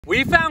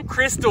We found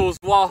crystals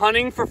while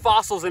hunting for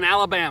fossils in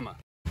Alabama.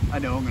 I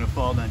know I'm gonna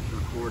fall down to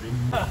recording.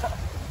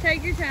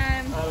 Take your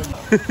time. All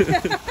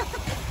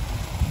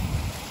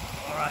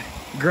right.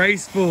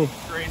 Graceful.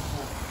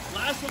 Graceful.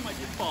 Last one I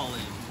did fall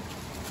in.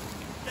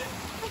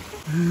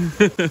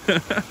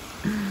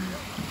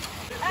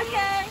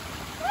 Okay.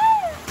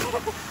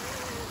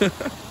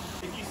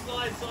 If you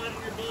slide on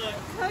your butt.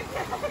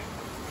 Okay.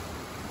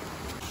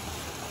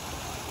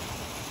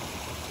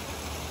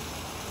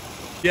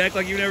 You act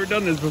like you've never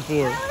done this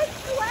before. That was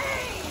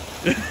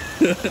great.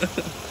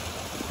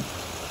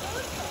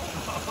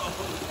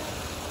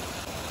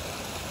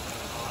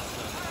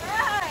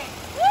 Alright.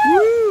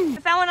 Woo! I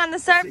found one on the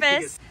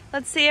surface.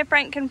 Let's see if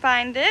Frank can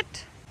find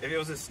it. If it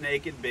was a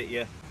snake, it bit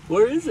you.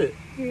 Where is it?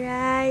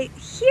 Right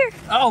here.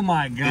 Oh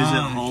my god. Is it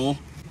a hole?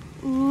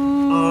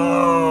 Ooh.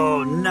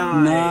 Oh,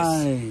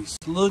 nice. Nice.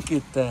 Look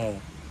at that.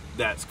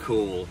 That's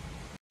cool.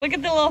 Look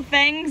at the little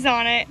fangs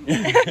on it.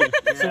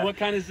 So what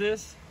kind is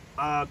this?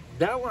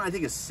 That one I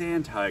think is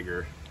sand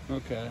tiger.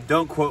 Okay.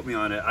 Don't quote me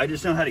on it. I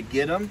just know how to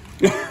get them.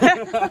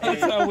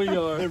 That's how we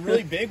are. The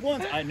really big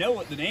ones, I know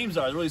what the names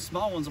are. The really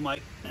small ones, I'm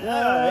like,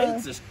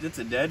 it's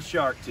a dead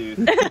shark tooth.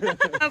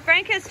 So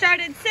Frank has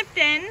started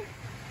sifting,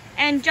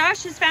 and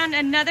Josh has found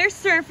another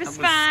surface I was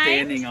find.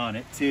 standing on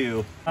it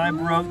too. I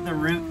broke the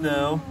root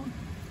though.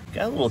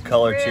 Got a little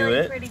color to Really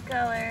it. pretty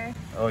color.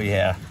 Oh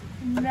yeah.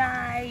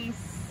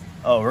 Nice.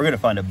 Oh, we're gonna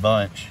find a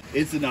bunch.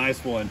 It's a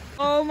nice one.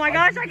 Oh my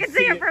gosh, I can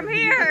see it from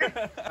here.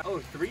 Oh,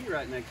 3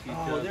 right next to each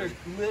Oh, other. there's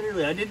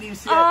literally, I didn't even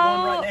see that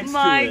one right next to it.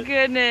 Oh my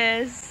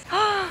goodness.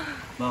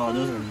 Oh,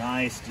 those are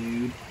nice,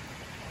 dude.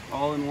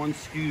 All in one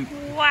scoop.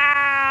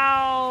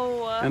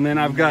 Wow. And then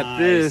I've got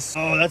this.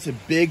 Oh, that's a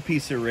big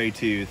piece of ray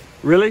tooth.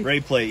 Really?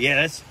 Ray plate.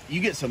 Yeah, you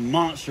get some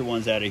monster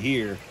ones out of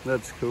here.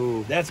 That's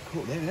cool. That's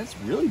cool. That's a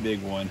really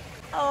big one.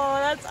 Oh,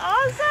 that's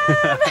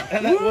awesome.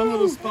 And that one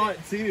little spot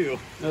too.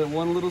 That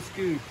one little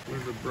scoop.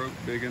 There's a broke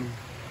big one.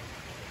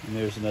 And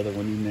there's another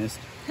one you missed.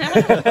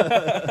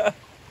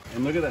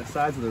 And look at that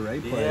size of the ray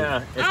plate.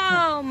 Yeah.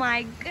 Oh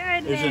my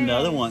goodness. There's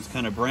another one. It's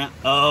kind of brown.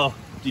 Oh,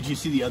 did you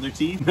see the other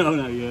teeth? No,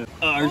 not yet.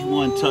 Oh, there's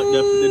one tucked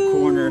up in the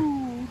corner.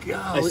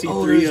 God, I see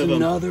 3 of them.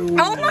 Another one.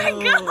 Oh my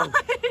god.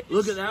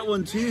 Look at that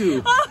one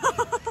too.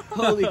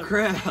 Holy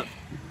crap.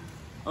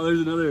 Oh,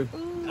 there's another.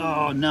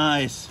 Oh,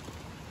 nice.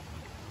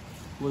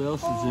 What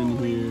else is in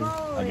here?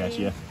 I got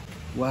you.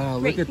 Wow,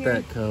 Right look at here.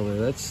 that color.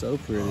 That's so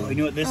pretty. Oh, you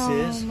know what this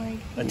is? my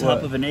The top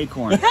What? of an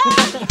acorn.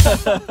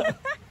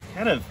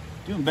 Kind of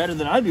doing better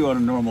than I do on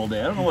a normal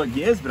day. I don't know what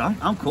gives, but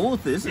I'm cool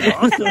with this. It's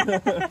awesome.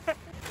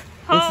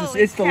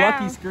 It's the cow.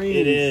 lucky screen.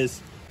 It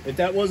is. If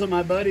that wasn't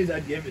my buddies,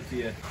 I'd give it to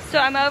you. So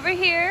I'm over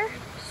here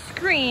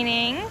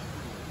screening,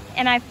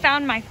 and I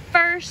found my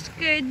first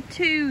good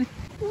tooth.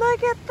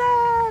 Look at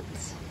that.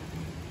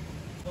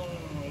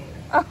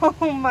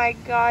 Oh my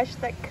gosh,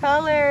 that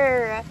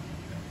color.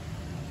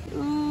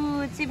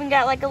 Ooh, it's even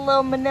got like a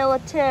little manila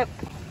tip.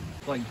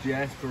 Like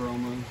Jasper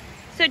almost.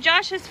 So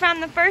Josh has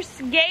found the first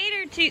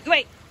gator tooth.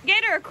 Wait,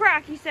 gator or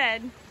croc, you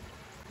said?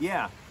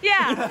 Yeah.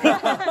 Yeah.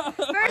 I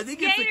First think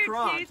it's a gator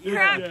croc. tooth, Yeah.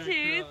 croc Yeah,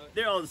 tooth.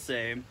 They're all the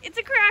same. It's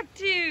a croc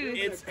tooth.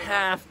 It's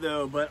half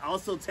though, but I'll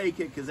still take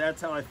it because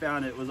that's how I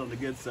found it, was on the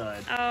good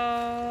side.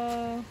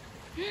 Oh.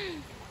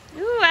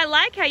 Ooh, I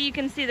like how you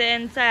can see the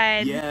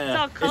inside. Yeah. It's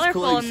all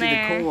colorful cool. You in see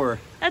there. the core.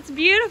 That's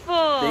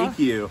beautiful. Thank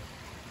you.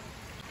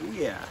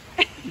 Yeah.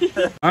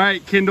 All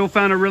right, Kendall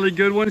found a really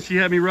good one. She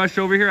had me rush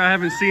over here. I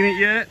haven't seen it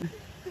yet.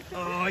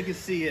 Oh, I can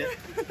see it.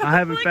 I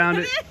haven't Look found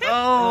at it. it.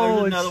 Oh,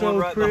 There's it's another so one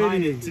right pretty.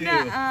 behind it too.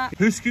 Nuh-uh.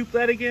 Who scooped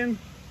that again?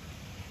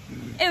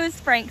 It was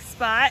Frank's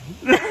spot.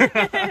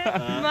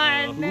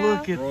 Mine now.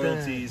 Look at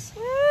Royalties.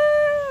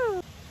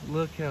 Woo!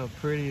 Look how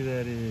pretty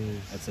that is.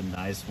 That's a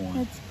nice one.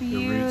 That's The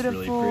beautiful.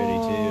 root's really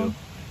pretty too.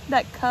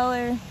 That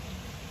color.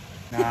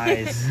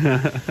 Nice.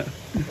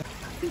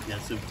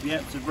 That's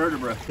it's a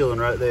vertebra killing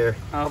right there.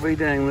 I'll be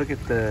dang, look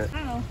at that.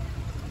 Oh,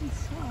 it's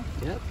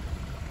soft. Yep.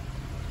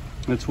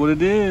 That's what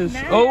it is.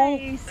 Nice. Oh,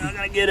 I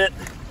gotta get it.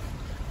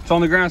 it's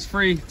on the ground. It's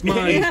free. It's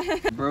mine.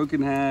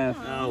 Broken half.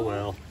 Oh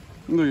well.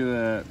 Look at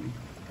that.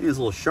 There's a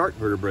little shark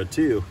vertebra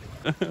too.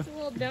 It's a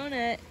little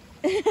donut.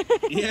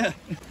 Yeah.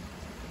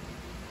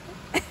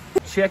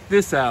 Check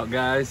this out,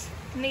 guys.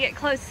 Let me get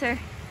closer.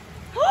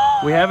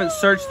 We haven't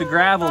searched the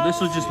gravel. This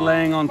was just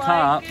laying on My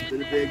top. Is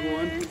it a big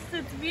one? goodness,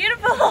 It's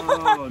beautiful.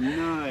 Oh,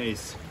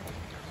 nice.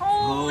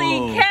 Holy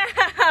Oh,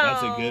 cow.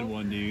 That's a good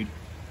one, dude.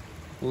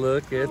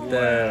 Look at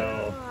that.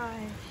 Wow.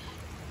 Gosh.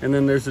 And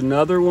then there's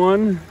another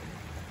one.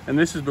 And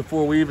this is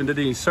before we even did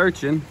any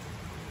searching.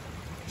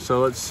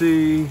 So let's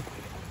see.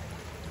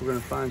 We're gonna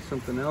find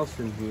something else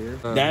in here.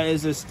 That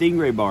is a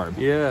stingray barb.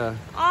 Yeah.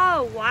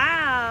 Oh,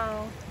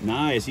 wow.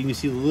 Nice. You can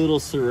see the little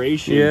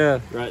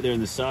serration right there in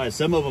the side.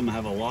 Some of them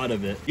have a lot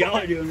of it. Y'all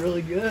are doing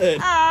really good.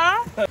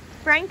 Aw.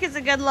 Frank is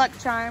a good luck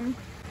charm.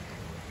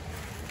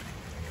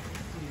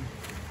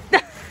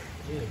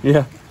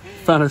 Yeah.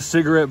 Found a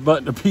cigarette butt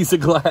and a piece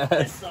of I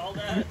glass. saw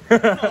that. I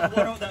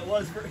wonder what that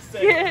was for a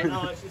second.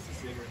 No, it's just a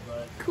cigarette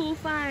butt. Cool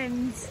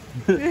finds.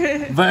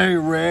 Very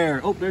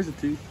rare. Oh, there's a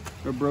tooth.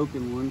 A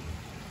broken one.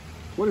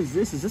 What is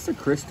this? Is this a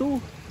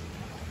crystal?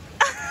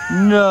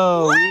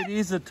 No, it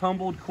is a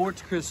tumbled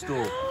quartz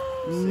crystal.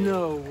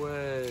 No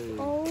way.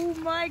 Oh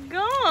my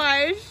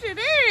gosh, it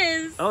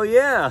is. Oh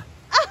yeah.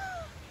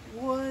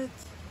 What?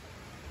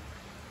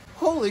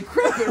 Holy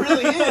crap, it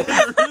really is.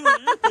 It really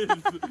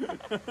is.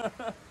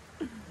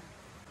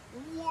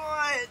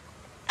 What?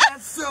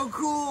 That's so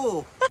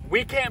cool.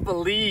 We can't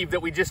believe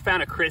that we just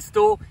found a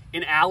crystal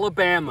in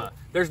Alabama.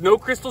 There's no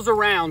crystals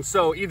around,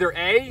 so either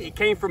A, it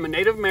came from a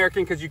Native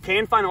American because you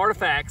can find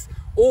artifacts,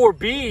 or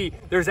B,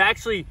 there's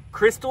actually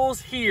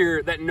crystals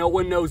here that no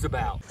one knows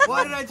about.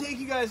 Why did I take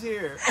you guys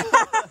here?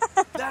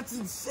 That's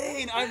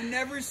insane. I've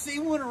never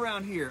seen one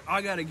around here.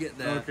 I gotta get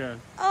that. Okay.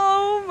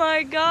 Oh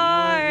my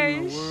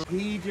gosh.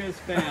 He just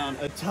found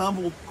a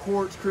tumbled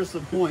quartz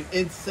crystal point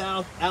in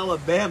South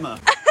Alabama.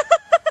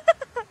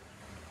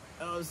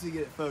 Let's see,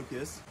 get it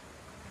focused.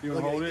 You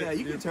want to hold it? Yeah,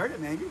 you can turn it,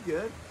 man. You're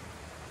good.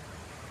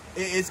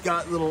 It's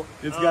got little...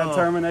 It's got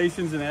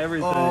terminations and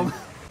everything.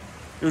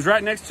 It was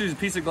right next to a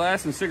piece of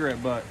glass and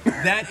cigarette butt.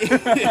 That's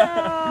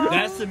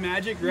the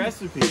magic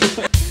recipe.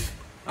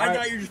 I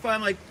thought you were just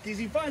finding, like, because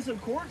you find some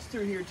quartz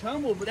through here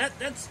tumbled, but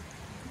that's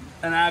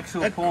an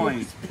actual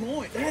point.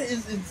 Point. That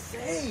is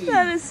insane.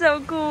 That is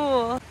so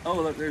cool. Oh,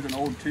 look, there's an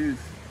old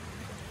tooth.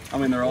 I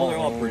mean, they're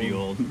all pretty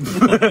old.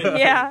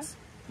 Yeah.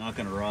 Not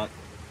gonna rot.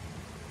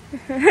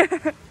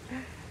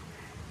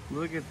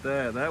 Look at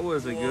that. That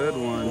was a good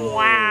one.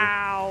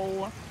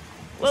 Wow.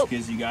 That's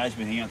because you guys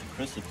been hanging out the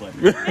crystal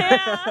collector.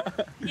 Yeah.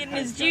 Getting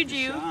his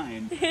juju.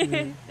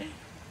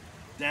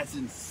 That's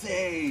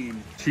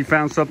insane. She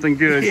found something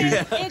good.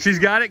 She's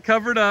got it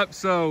covered up,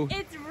 so.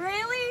 It's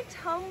really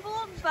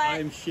tumbled, but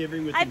I'm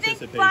shivering with I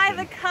anticipation. think by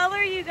the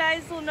color you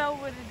guys will know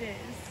what it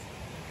is.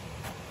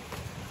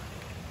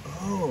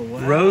 Oh,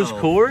 wow. Rose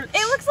quartz?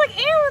 It looks like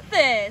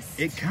amethyst.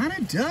 It kind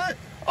of does.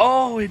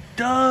 Oh, it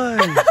does.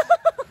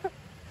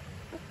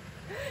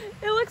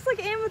 It looks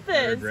like I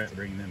amethyst. regret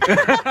bringing them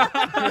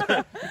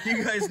back.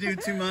 You guys do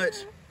too much.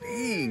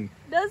 Dang.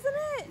 Doesn't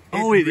it?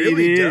 Oh, it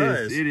really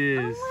does. It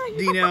is. Oh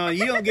my You know,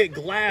 you don't get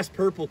glass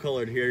purple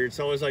colored here. It's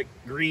always like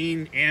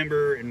green,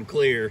 amber, and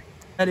clear.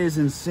 That is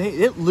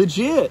insane. It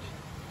legit.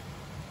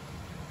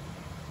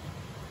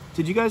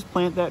 Did you guys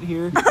plant that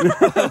here?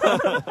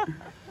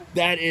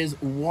 That is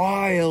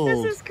wild.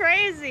 This is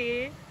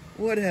crazy.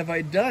 What have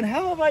I done?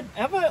 How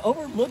have I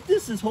overlooked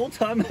this whole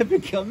time I've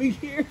been coming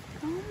here?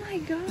 Oh my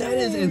god. That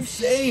is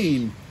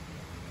insane.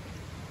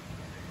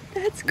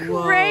 That's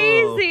Whoa.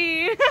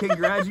 crazy.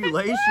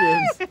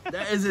 Congratulations.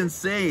 That is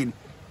insane.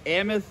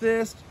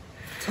 Amethyst,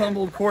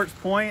 tumbled quartz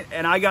point,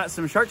 and I got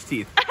some shark's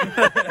teeth.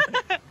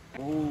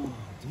 Oh,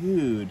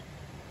 dude.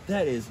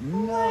 That is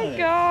nuts. Oh my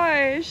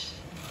gosh.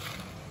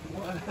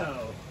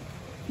 Wow.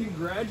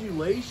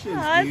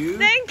 Congratulations, dude.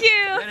 Thank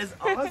you. That is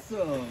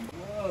awesome.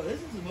 Whoa, this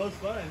is the most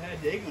fun I've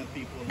had digging with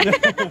people.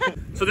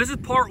 So this is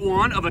part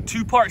 1 of a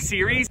 2-part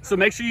series, so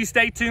make sure you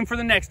stay tuned for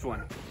the next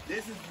one.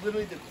 This is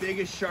literally the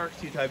biggest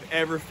shark's tooth I've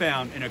ever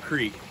found in a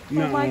creek.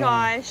 Oh my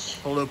gosh.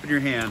 Hold open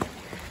your hand.